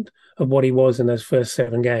 75% of what he was in those first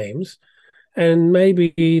 7 games. And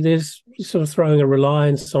maybe there's sort of throwing a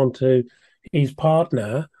reliance onto his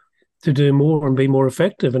partner to do more and be more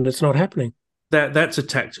effective, and it's not happening. That's a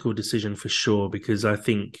tactical decision for sure because I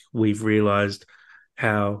think we've realised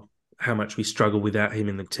how how much we struggle without him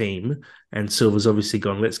in the team. And Silver's obviously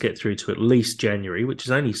gone. Let's get through to at least January, which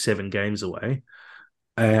is only 7 games away,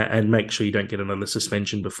 and make sure you don't get another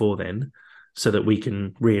suspension before then, so that we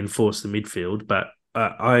can reinforce the midfield. But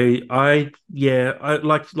yeah,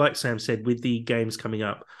 like Sam said, with the games coming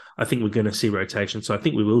up, I think we're going to see rotation. So I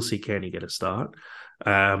think we will see Kenny get a start,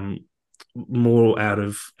 um, more out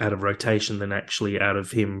of rotation than actually out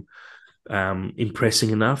of him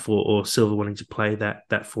impressing enough, or Silva wanting to play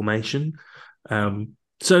that formation.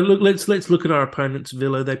 So look, let's look at our opponents.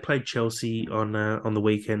 Villa, they played Chelsea on the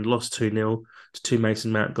weekend, lost 2-0 to two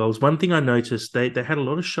Mason Mount goals. One thing I noticed, they had a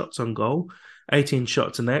lot of shots on goal, 18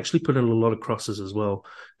 shots, and they actually put in a lot of crosses as well.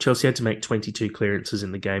 Chelsea had to make 22 clearances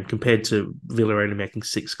in the game compared to Villa only making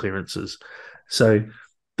 6 clearances. So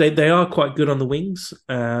they are quite good on the wings.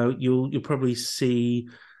 You'll probably see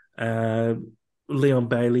uh, Leon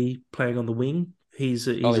Bailey playing on the wing. He's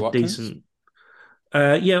Ollie a Watkins? decent.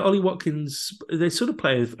 Yeah, Ollie Watkins. They sort of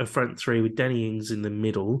play a front three with Danny Ings in the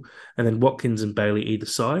middle, and then Watkins and Bailey either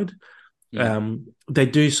side. Mm. They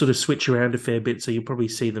do sort of switch around a fair bit, so you'll probably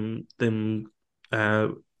see them uh,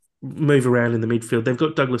 move around in the midfield. They've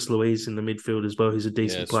got Douglas Luiz in the midfield as well, who's a Yeah,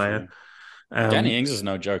 decent it's player. true. Danny Um, Ings is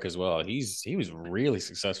no joke as well. He was really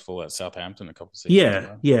successful at Southampton a couple of seasons Yeah,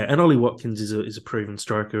 ago. yeah, and Ollie Watkins is a proven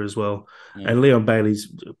striker as well, Mm. and Leon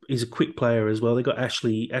Bailey's is a quick player as well. They got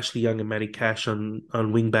Ashley Young and Matty Cash on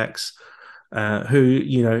wing backs,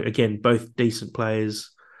 who again both decent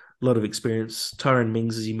players, a lot of experience. Tyrone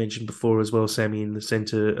Mings, as you mentioned before as well, Sammy in the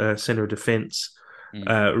center of defence,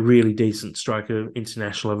 Mm. really decent striker,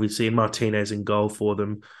 international obviously, and Martinez in goal for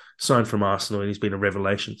them, signed from Arsenal, and he's been a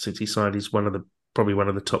revelation since he signed. He's probably one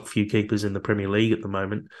of the top few keepers in the Premier League at the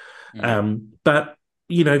moment. Mm. But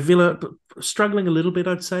Villa struggling a little bit,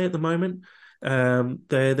 I'd say, at the moment.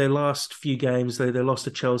 Their last few games, they lost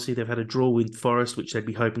to Chelsea. They've had a draw with Forest, which they'd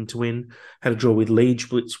be hoping to win. Had a draw with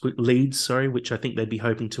Leeds, which I think they'd be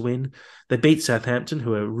hoping to win. They beat Southampton,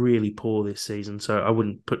 who are really poor this season, so I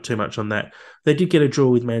wouldn't put too much on that. They did get a draw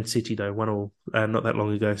with Man City though, 1-1, not that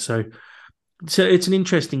long ago. So it's an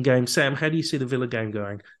interesting game. Sam, how do you see the Villa game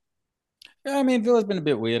going? Yeah, I mean, Villa's been a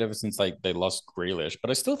bit weird ever since like they lost Grealish,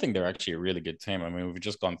 but I still think they're actually a really good team. I mean, we've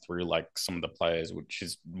just gone through like some of the players, which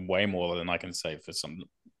is way more than I can say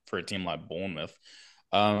for a team like Bournemouth.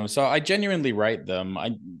 So I genuinely rate them.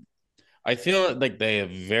 I feel like they are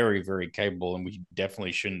very, very capable, and we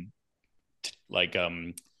definitely shouldn't like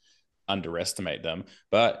underestimate them.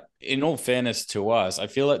 But in all fairness to us, I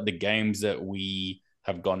feel like the games that we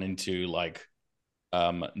have gone into like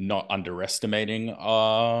not underestimating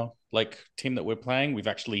our like team that we're playing. We've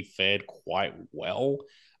actually fared quite well.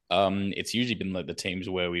 It's usually been like the teams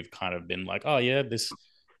where we've kind of been like, oh yeah, this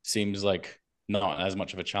seems like not as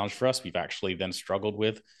much of a challenge for us. We've actually then struggled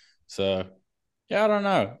with. So yeah, I don't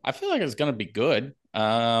know. I feel like it's gonna be good.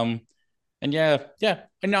 And yeah.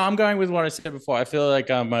 And no, I'm going with what I said before. I feel like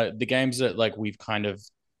the games that like we've kind of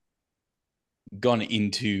gone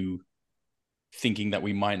into thinking that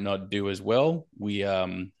we might not do as well, we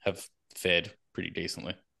have fared pretty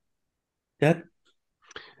decently. Yeah,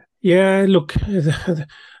 Yeah, look,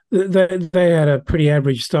 they had a pretty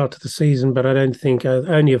average start to the season, but I don't think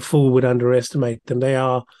only a fool would underestimate them.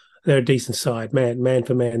 They're a decent side, man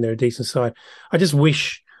for man, they're a decent side. I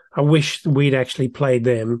wish we'd actually played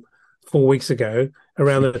them 4 weeks ago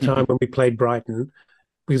around the time when we played Brighton,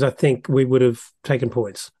 because I think we would have taken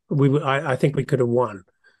points. I think we could have won.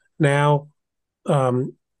 Now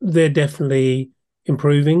they're definitely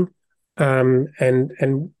improving,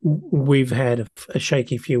 and we've had a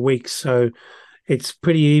shaky few weeks, so it's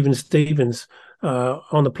pretty even Stevens.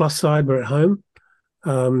 On the plus side, we're at home,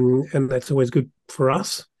 and that's always good for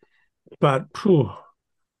us. But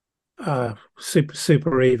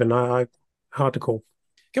super even. I hard to call.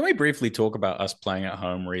 Can we briefly talk about us playing at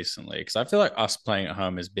home recently? Because I feel like us playing at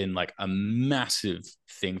home has been like a massive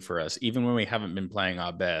thing for us, even when we haven't been playing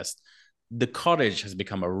our best. The cottage has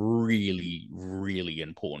become a really, really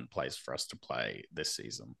important place for us to play this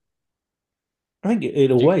season. I think it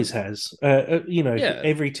Do you, always has. yeah.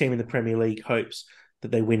 Every team in the Premier League hopes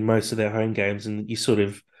that they win most of their home games, and you sort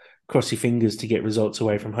of cross your fingers to get results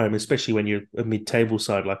away from home, especially when you're a mid-table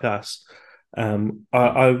side like us.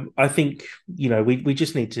 I think we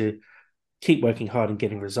just need to keep working hard and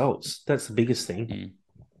getting results. That's the biggest thing. Mm.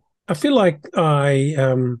 I feel like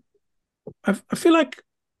I feel like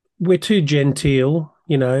we're too genteel,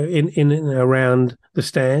 in and around the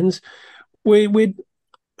stands. We're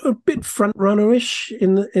a bit front runnerish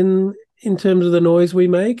in terms of the noise we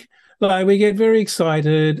make. Like we get very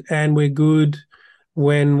excited and we're good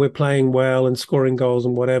when we're playing well and scoring goals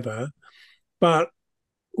and whatever. But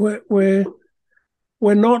we're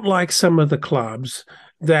we're not like some of the clubs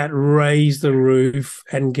that raise the roof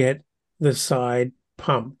and get the side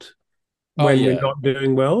pumped Oh when we're yeah. not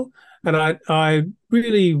doing well. And I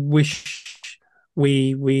really wish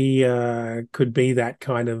we could be that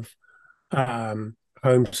kind of home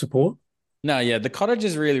support. No, yeah, the cottage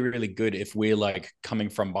is really, really good if we're like coming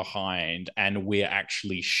from behind and we're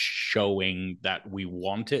actually showing that we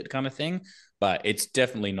want it, kind of thing. But it's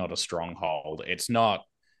definitely not a stronghold. It's not,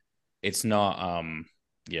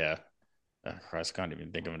 yeah. Christ, I can't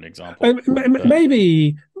even think of an example. But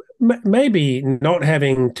Maybe not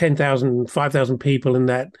having 10,000, 5,000 people in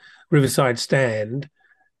that Riverside stand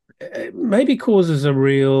maybe causes a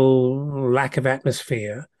real lack of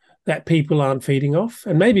atmosphere that people aren't feeding off.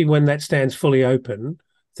 And maybe when that stand's fully open,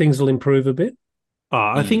 things will improve a bit.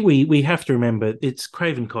 I think we have to remember it's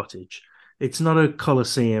Craven Cottage. It's not a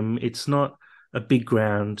coliseum. It's not a big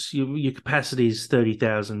ground. Your capacity is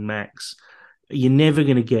 30,000 max. You're never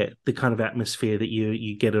going to get the kind of atmosphere that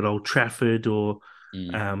you get at Old Trafford or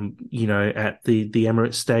mm, at the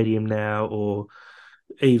Emirates Stadium now, or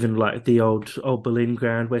even like the old Berlin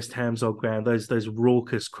ground, West Ham's old ground. Those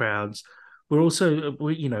raucous crowds. We're also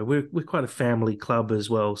we're quite a family club as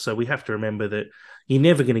well, so we have to remember that you're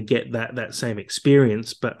never going to get that same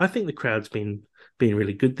experience. But I think the crowd's been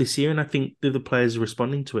really good this year, and I think the players are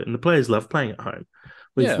responding to it, and the players love playing at home.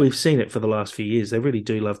 yeah, We've seen it for the last few years. They really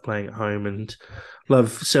do love playing at home and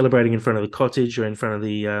love celebrating in front of the cottage or in front of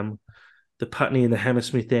the Putney and the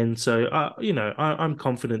Hammersmith end. So I'm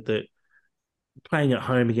confident that playing at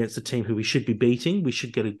home against a team who we should be beating, we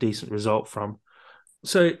should get a decent result from.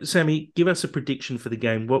 So, Sammy, give us a prediction for the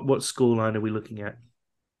game. What scoreline are we looking at?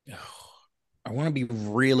 I want to be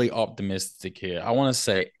really optimistic here. I want to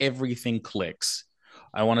say everything clicks.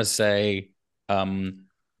 I want to say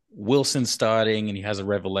Wilson starting and he has a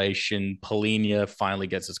revelation. Polina finally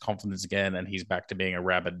gets his confidence again and he's back to being a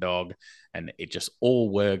rabid dog. And it just all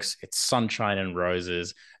works. It's sunshine and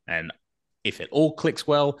roses. And if it all clicks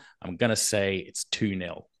well, I'm going to say it's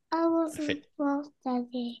 2-0. I wasn't well,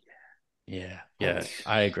 Daddy. Yeah.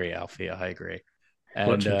 I agree, Alfie. I agree. And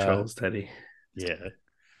Watching Trolls, Daddy. yeah.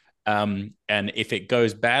 And if it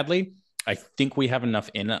goes badly, I think we have enough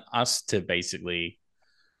in us to basically.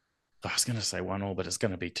 I was going to say 1-1, but it's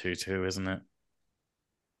going to be 2-2, isn't it?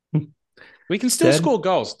 We can still Dad? score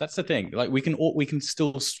goals. That's the thing. Like we can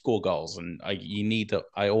still score goals, and you need to.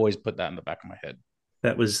 I always put that in the back of my head.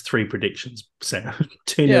 That was 3 predictions, Sam.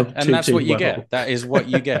 2-0, Yeah, and 2-2, that's what you 1-1. get. That is what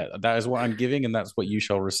you get. That is what I'm giving, and that's what you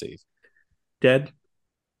shall receive. Dad?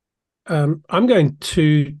 I'm going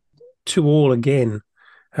to all again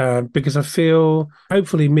because I feel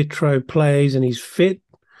hopefully Mitro plays and he's fit.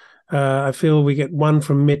 I feel we get one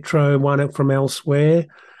from Mitro, one from elsewhere.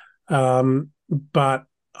 But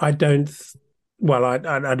I don't. Well,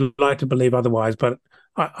 I'd like to believe otherwise, but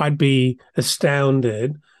I'd be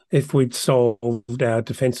astounded if we'd solved our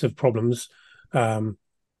defensive problems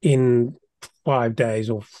in 5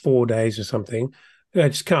 days or 4 days or something. I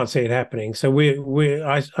just can't see it happening. So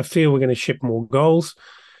I feel we're going to ship more goals,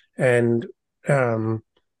 and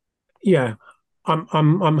yeah,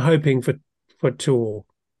 I'm hoping for 2-2.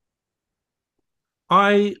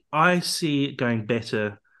 I see it going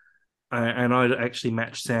better, and I'd actually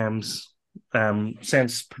match Sam's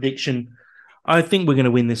prediction. I think we're going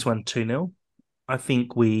to win this one 2-0. I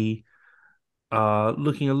think we are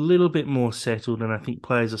looking a little bit more settled, and I think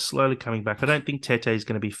players are slowly coming back. I don't think Tete is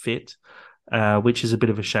going to be fit, which is a bit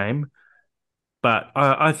of a shame. But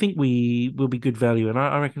I think we will be good value, and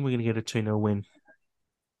I reckon we're going to get a 2-0 win.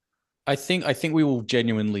 I think we will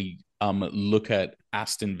genuinely look at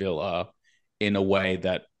Aston Villa in a way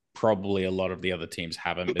that probably a lot of the other teams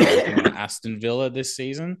haven't been looking at Aston Villa this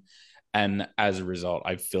season. And as a result,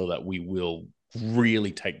 I feel that we will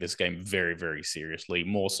really take this game very, very seriously,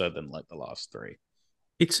 more so than like the last 3.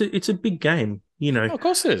 It's a big game, you know. Oh, of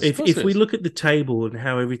course it is. If we look at the table and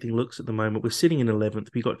how everything looks at the moment, we're sitting in 11th.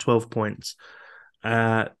 We got 12 points.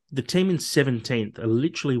 The team in 17th are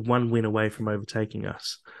literally 1 win away from overtaking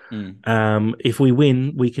us. If we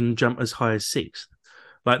win, we can jump as high as 6th.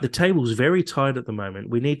 Like the table's very tight at the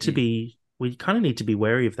moment. We need to be we kind of need to be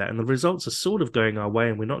wary of that. And the results are sort of going our way,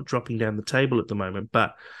 and we're not dropping down the table at the moment.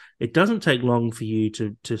 But it doesn't take long for you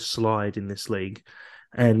to slide in this league.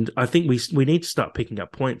 And I think we need to start picking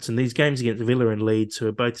up points. And these games against Villa and Leeds, who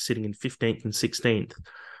are both sitting in 15th and 16th,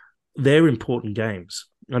 they're important games.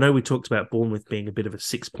 I know we talked about Bournemouth being a bit of a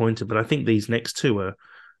 6-pointer, but I think these next two are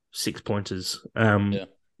 6-pointers.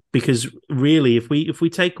 Because really, if we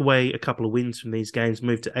take away a couple of wins from these games,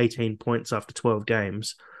 move to 18 points after 12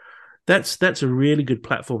 games, that's a really good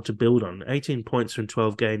platform to build on. 18 points from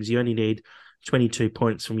 12 games, you only need 22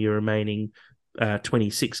 points from your remaining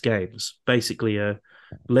 26 games. Basically,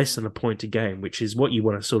 less than a point a game, which is what you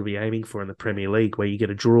want to sort of be aiming for in the Premier League, where you get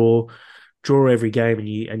a draw every game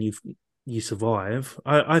and you survive.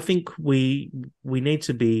 I think we need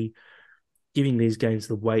to be giving these games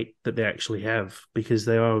the weight that they actually have, because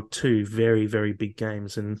they are two very, very big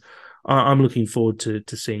games. And I'm looking forward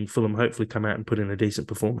to seeing Fulham hopefully come out and put in a decent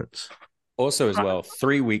performance. Also, as well,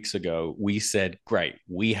 3 weeks ago, we said, great,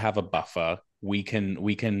 we have a buffer. We can,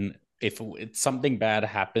 if something bad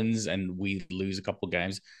happens and we lose a couple of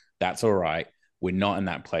games, that's all right. We're not in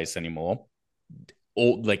that place anymore.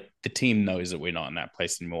 Or like the team knows that we're not in that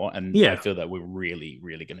place anymore. And I feel that we're really,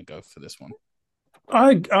 really going to go for this one.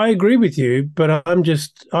 I agree with you, but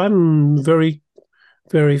I'm very,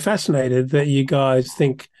 very fascinated that you guys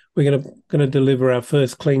think we're going to deliver our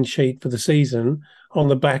first clean sheet for the season on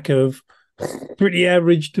the back of pretty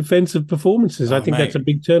average defensive performances. I think that's a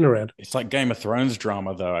big turnaround. It's like Game of Thrones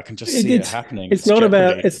drama, though. I can just see it happening. It's not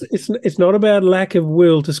about lack of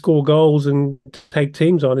will to score goals and take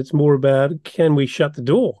teams on. It's more about, can we shut the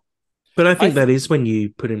door? But I think that is when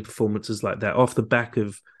you put in performances like that off the back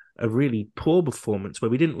of a really poor performance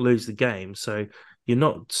where we didn't lose the game. So you're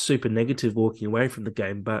not super negative walking away from the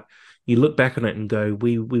game, but you look back on it and go,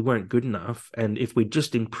 we weren't good enough. And if we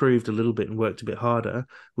just improved a little bit and worked a bit harder,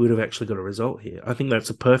 we would have actually got a result here. I think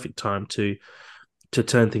that's a perfect time to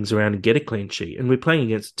turn things around and get a clean sheet. And we're playing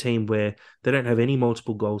against a team where they don't have any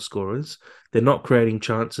multiple goal scorers. They're not creating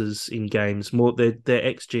chances in games. Their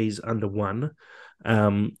XG's under 1.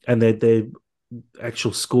 And their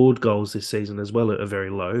actual scored goals this season as well are very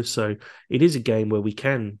low. So it is a game where we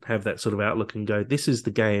can have that sort of outlook and go, this is the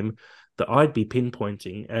game that I'd be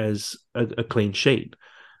pinpointing as a clean sheet.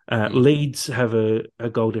 Leeds have a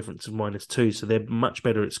goal difference of -2, so they're much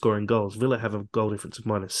better at scoring goals. Villa have a goal difference of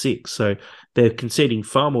 -6, so they're conceding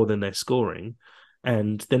far more than they're scoring,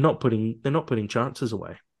 and they're not putting chances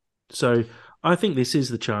away. So I think this is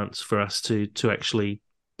the chance for us to actually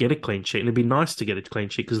get a clean sheet, and it'd be nice to get a clean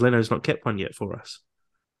sheet because Leno's not kept one yet for us.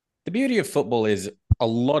 The beauty of football is a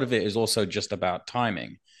lot of it is also just about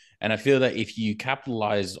timing. And I feel that if you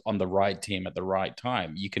capitalize on the right team at the right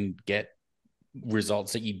time, you can get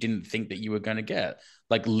results that you didn't think that you were going to get.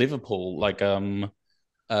 Like Liverpool,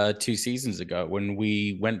 2 seasons ago when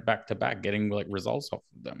we went back to back getting like results off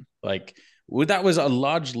of them. Like that was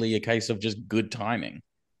largely a case of just good timing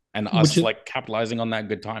and us capitalizing on that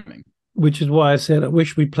good timing. Which is why I said I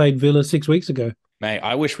wish we played Villa 6 weeks ago. Mate,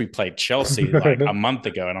 I wish we played Chelsea like a month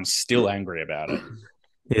ago, and I'm still angry about it.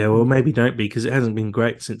 Yeah, well, maybe don't be, because it hasn't been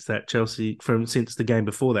great since since the game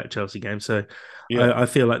before that Chelsea game. So I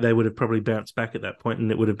feel like they would have probably bounced back at that point,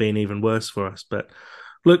 and it would have been even worse for us. But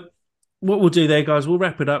look, what we'll do there, guys, we'll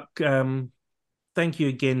wrap it up. Thank you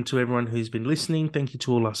again to everyone who's been listening. Thank you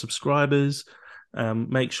to all our subscribers.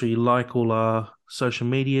 Make sure you like all our social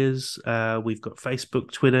medias. We've got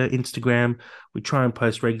Facebook, Twitter, Instagram. We try and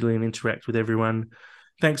post regularly and interact with everyone.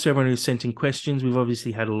 Thanks to everyone who sent in questions. We've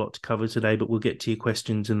obviously had a lot to cover today, but we'll get to your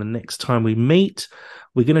questions in the next time we meet.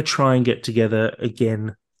 We're going to try and get together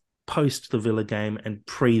again post the Villa game and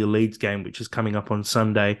pre the Leeds game, which is coming up on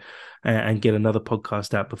Sunday, and get another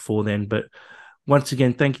podcast out before then. But once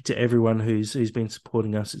again, thank you to everyone who's been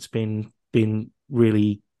supporting us. It's been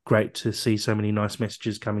really great to see so many nice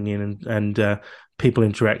messages coming in and people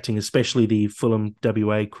interacting, especially the Fulham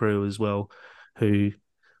WA crew as well, who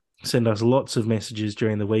send us lots of messages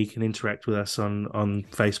during the week and interact with us on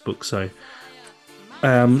Facebook. So,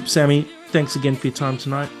 Sammy, thanks again for your time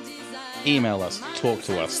tonight. Email us, talk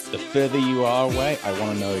to us. The further you are away, I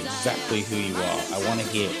want to know exactly who you are. I want to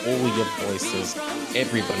hear all your voices.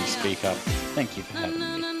 Everybody speak up. Thank you for having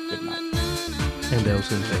me. Good night. And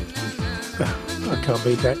Elton, thank you. I can't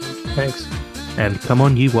beat that. Thanks. And come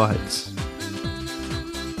on, you Whites.